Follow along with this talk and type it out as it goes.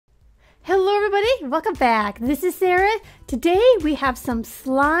everybody, welcome back. This is Sarah. Today we have some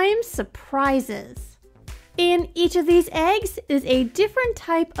slime surprises. In each of these eggs is a different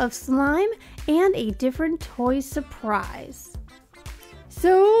type of slime and a different toy surprise.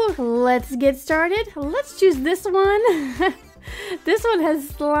 So let's get started. Let's choose this one. This one has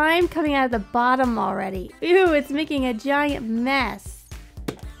slime coming out of the bottom already. Ew, it's making a giant mess.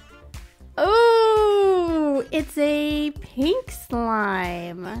 Oh, it's a pink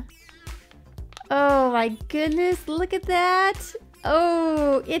slime. Oh my goodness, look at that.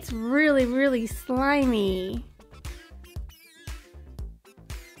 Oh, it's really slimy.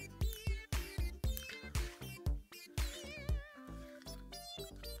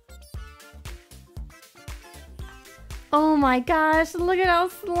 Oh my gosh, look at how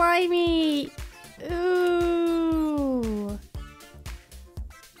slimy. Ooh.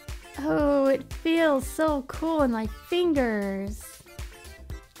 Oh, it feels so cool in my fingers.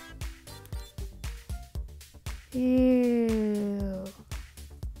 Ew.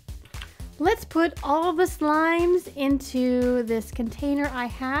 Let's put all the slimes into this container I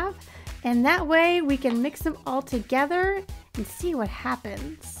have, and that way we can mix them all together and see what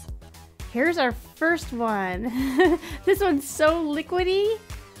happens. Here's our first one. This one's so liquidy.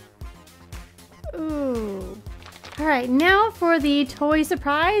 Ooh. Alright, now for the toy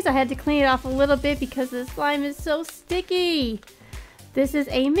surprise. I had to clean it off a little bit because the slime is so sticky. This is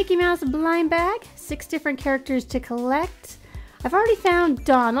a Mickey Mouse blind bag, 6 different characters to collect. I've already found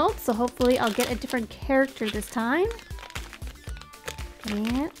Donald, so hopefully I'll get a different character this time.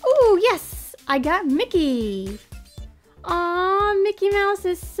 And, oh yes, I got Mickey. Aw, Mickey Mouse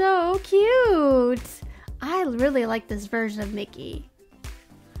is so cute. I really like this version of Mickey.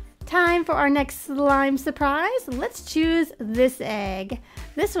 Time for our next slime surprise. Let's choose this egg.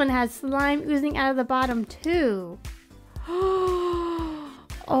 This one has slime oozing out of the bottom too.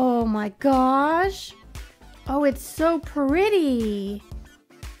 Oh my gosh. Oh, it's so pretty.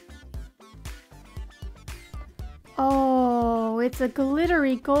 Oh, it's a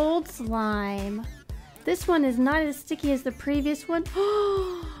glittery gold slime. This one is not as sticky as the previous one.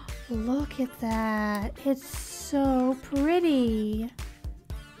 Look at that. It's so pretty.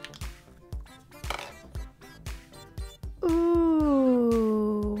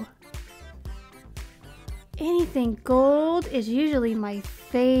 Ooh. Anything gold is usually my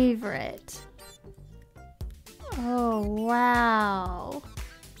favorite. Oh, wow.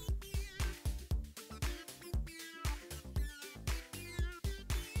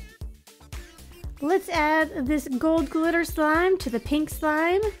 Let's add this gold glitter slime to the pink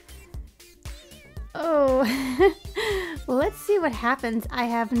slime. Oh, let's see what happens. I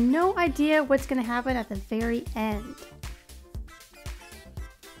have no idea what's going to happen at the very end.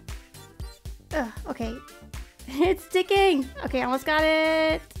 Ugh, okay. It's sticking. Okay, almost got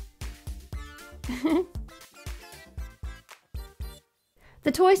it.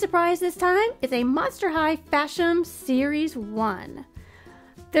 The toy surprise this time is a Monster High Fashion Series 1.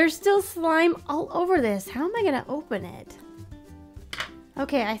 There's still slime all over this. How am I gonna open it?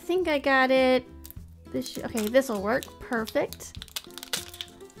 Okay, I think I got it. Okay, this will work. Perfect.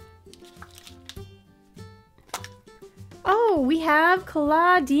 Oh, we have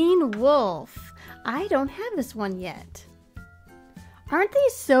Clawdeen Wolf. I don't have this one yet. Aren't they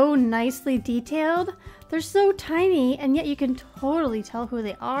so nicely detailed? They're so tiny, and yet you can totally tell who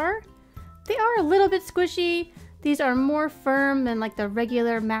they are. They are a little bit squishy. These are more firm than like the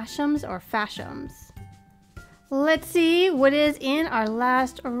regular Mash'ems or Fash'ems. Let's see what is in our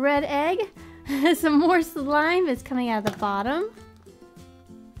last red egg. Some more slime is coming out of the bottom.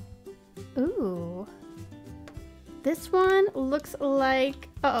 Ooh. This one looks like...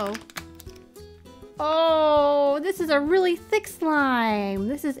 Uh-oh. Oh, this is a really thick slime.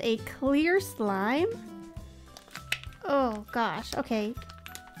 This is a clear slime. Oh gosh, okay.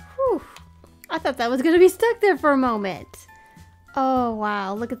 Whew. I thought that was gonna be stuck there for a moment. Oh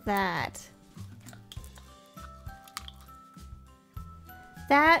wow, look at that.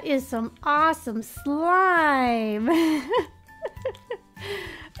 That is some awesome slime.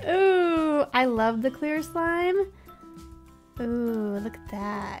 Ooh, I love the clear slime. Ooh, look at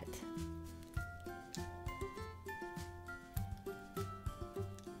that.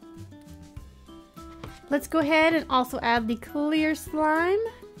 Let's go ahead and also add the clear slime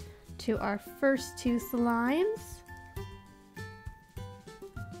to our first 2 slimes.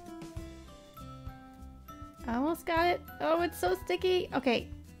 I almost got it. Oh, it's so sticky. Okay.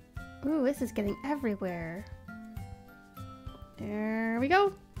 Ooh, this is getting everywhere. There we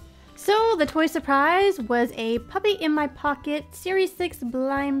go. So the toy surprise was a Puppy in My Pocket Series 6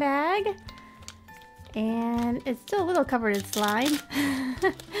 blind bag. And it's still a little covered in slime.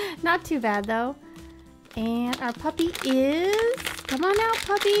 Not too bad though. And our puppy is... Come on out,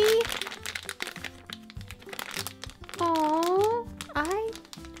 puppy. Oh,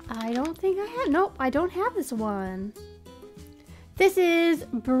 I don't think I have... Nope, I don't have this one. This is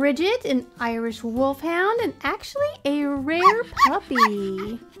Bridget, an Irish wolfhound, and actually a rare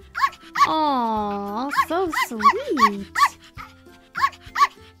puppy. Aw, so sweet.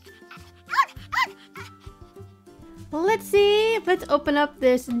 Let's see. Let's open up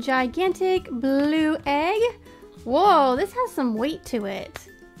this gigantic blue egg. Whoa, this has some weight to it.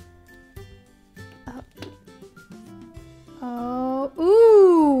 Oh,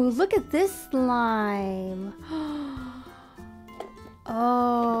 ooh, look at this slime.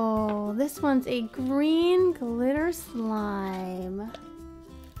 Oh, this one's a green glitter slime.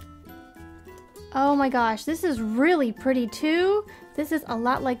 Oh my gosh, this is really pretty too. This is a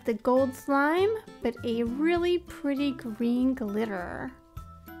lot like the gold slime, but a really pretty green glitter.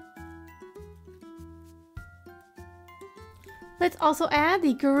 Let's also add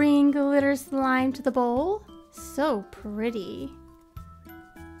the green glitter slime to the bowl. So pretty.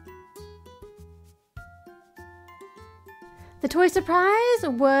 The toy surprise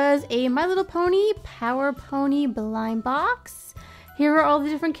was a My Little Pony Power Pony blind box. Here are all the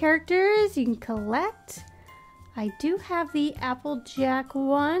different characters you can collect. I do have the Applejack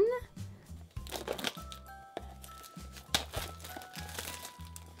one.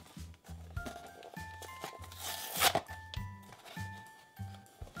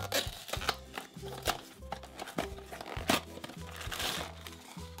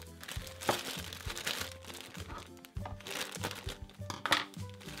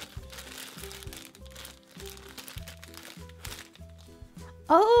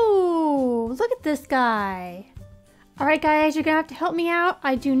 Oh, look at this guy. All right, guys, you're gonna have to help me out.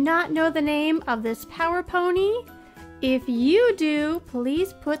 I do not know the name of this Power Pony. If you do,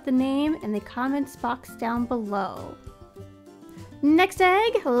 please put the name in the comments box down below. Next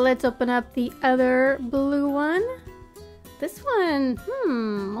egg, let's open up the other blue one. This one,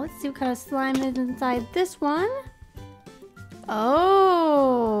 let's see what kind of slime is inside this one.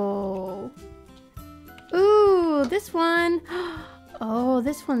 Oh. Ooh, this one. Oh,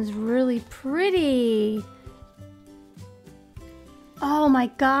 this one's really pretty. Oh my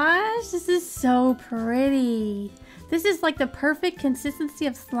gosh, this is so pretty. This is like the perfect consistency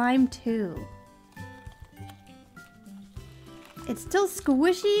of slime too. It's still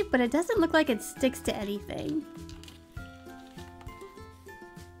squishy, but it doesn't look like it sticks to anything.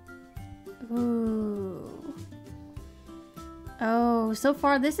 Ooh. Oh, so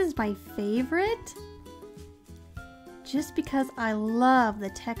far this is my favorite. Just because I love the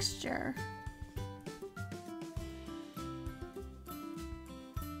texture.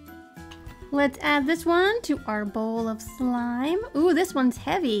 Let's add this one to our bowl of slime. Ooh, this one's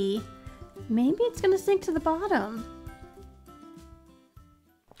heavy. Maybe it's gonna sink to the bottom.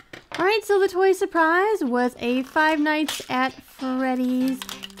 Alright, so the toy surprise was a Five Nights at Freddy's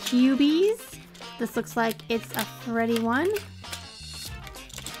Cubies. This looks like it's a Freddy one.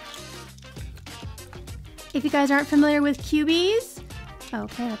 If you guys aren't familiar with Cubies,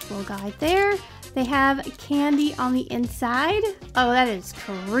 okay, that's a little guide there. They have candy on the inside. Oh, that is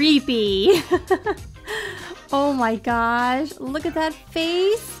creepy. Oh my gosh, look at that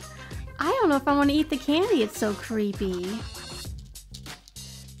face. I don't know if I want to eat the candy, it's so creepy.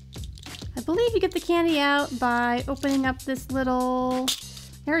 I believe you get the candy out by opening up this little,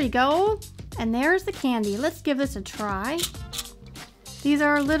 there you go. And there's the candy. Let's give this a try. These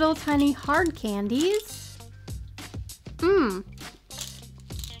are little tiny hard candies.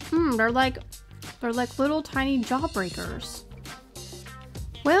 They're like little tiny jawbreakers.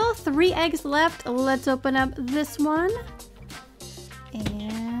 Well, 3 eggs left. Let's open up this one.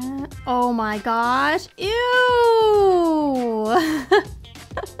 And oh my gosh. Ew!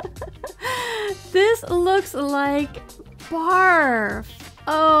 This looks like barf.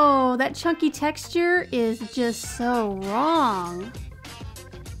 Oh, that chunky texture is just so wrong.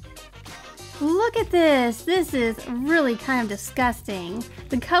 Look at this. This is really kind of disgusting.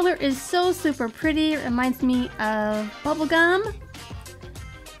 The color is so super pretty. It reminds me of bubblegum.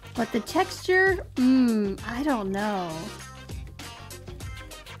 But the texture, I don't know.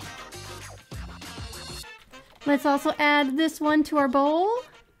 Let's also add this one to our bowl.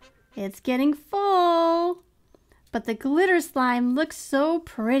 It's getting full. But the glitter slime looks so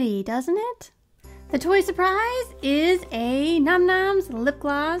pretty, doesn't it? The toy surprise is a Nom Noms Lip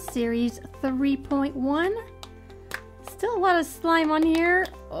Gloss Series 3.1. Still a lot of slime on here.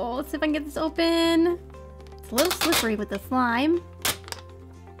 Oh, let's see if I can get this open. It's a little slippery with the slime.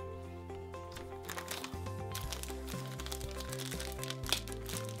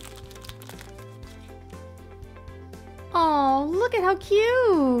 Oh, look at how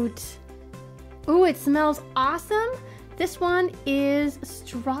cute. Ooh, it smells awesome. This one is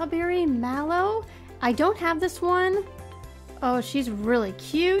Strawberry Mallow. I don't have this one. Oh, she's really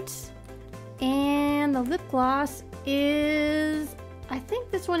cute. And the lip gloss is, I think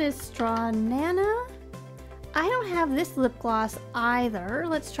this one is Straw Nana. I don't have this lip gloss either.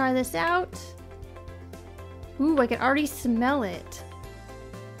 Let's try this out. Ooh, I can already smell it.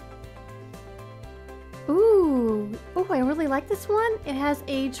 Ooh, I really like this one. It has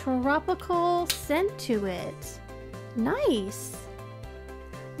a tropical scent to it. Nice.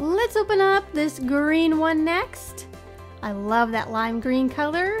 Let's open up this green one next. I love that lime green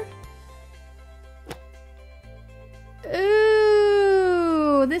color.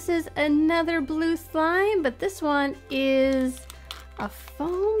 Ooh, this is another blue slime, but this one is a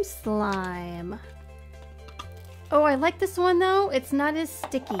foam slime. Oh, I like this one though. It's not as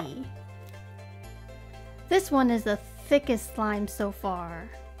sticky. This one is the thickest slime so far.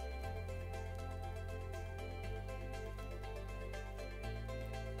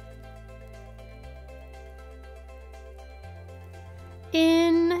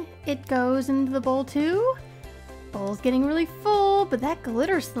 In it goes into the bowl too. Bowl's getting really full, but that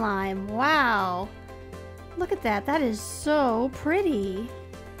glitter slime, wow. Look at that, that is so pretty.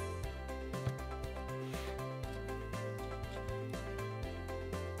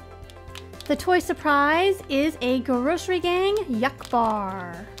 The toy surprise is a Grocery Gang Yuck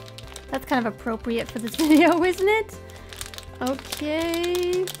Bar. That's kind of appropriate for this video, isn't it?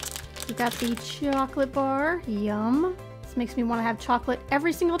 Okay, we got the chocolate bar, yum. This makes me want to have chocolate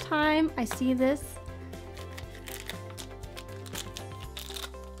every single time I see this.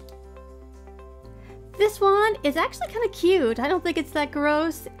 This one is actually kind of cute. I don't think it's that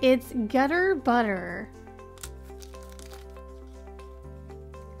gross. It's Gutter Butter.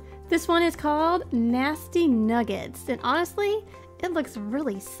 This one is called Nasty Nuggets, and honestly, it looks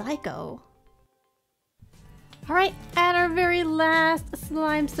really psycho. Alright, at our very last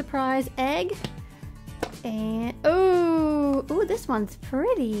slime surprise egg. And, ooh, this one's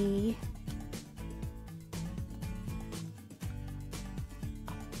pretty.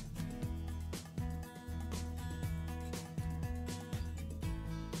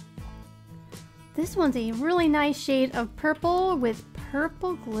 This one's a really nice shade of purple with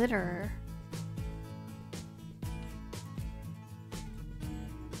purple glitter.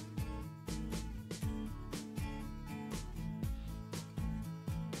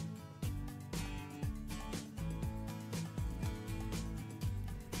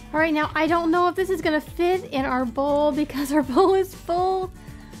 Alright, now I don't know if this is gonna fit in our bowl because our bowl is full.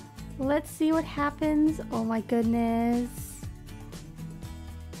 Let's see what happens. Oh my goodness.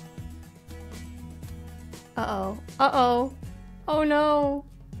 Uh-oh. Uh-oh. Oh no.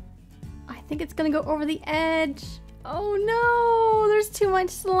 I think it's gonna go over the edge. Oh no! There's too much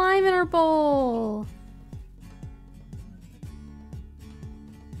slime in our bowl.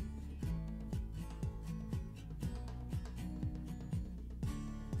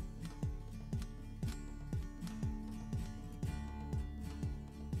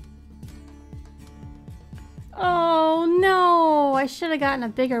 Oh no! I should have gotten a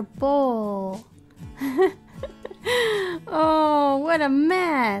bigger bowl. Oh, what a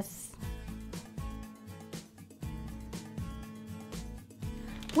mess.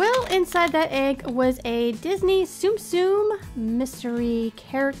 Well, inside that egg was a Disney Tsum Tsum mystery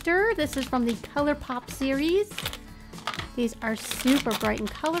character. This is from the ColourPop series. These are super bright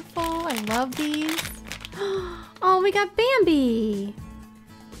and colorful. I love these. Oh, we got Bambi.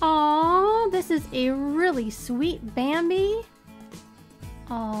 Aw, this is a really sweet Bambi.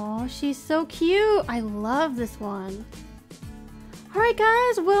 Aw, she's so cute. I love this one. Alright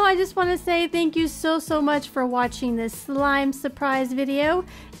guys, well I just want to say thank you so much for watching this slime surprise video.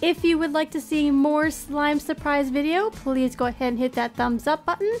 If you would like to see more slime surprise video, please go ahead and hit that thumbs up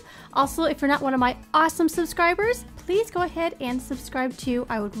button. Also, if you're not one of my awesome subscribers, please go ahead and subscribe too.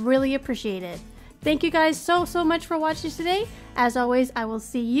 I would really appreciate it. Thank you guys so much for watching today. As always, I will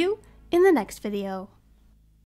see you in the next video.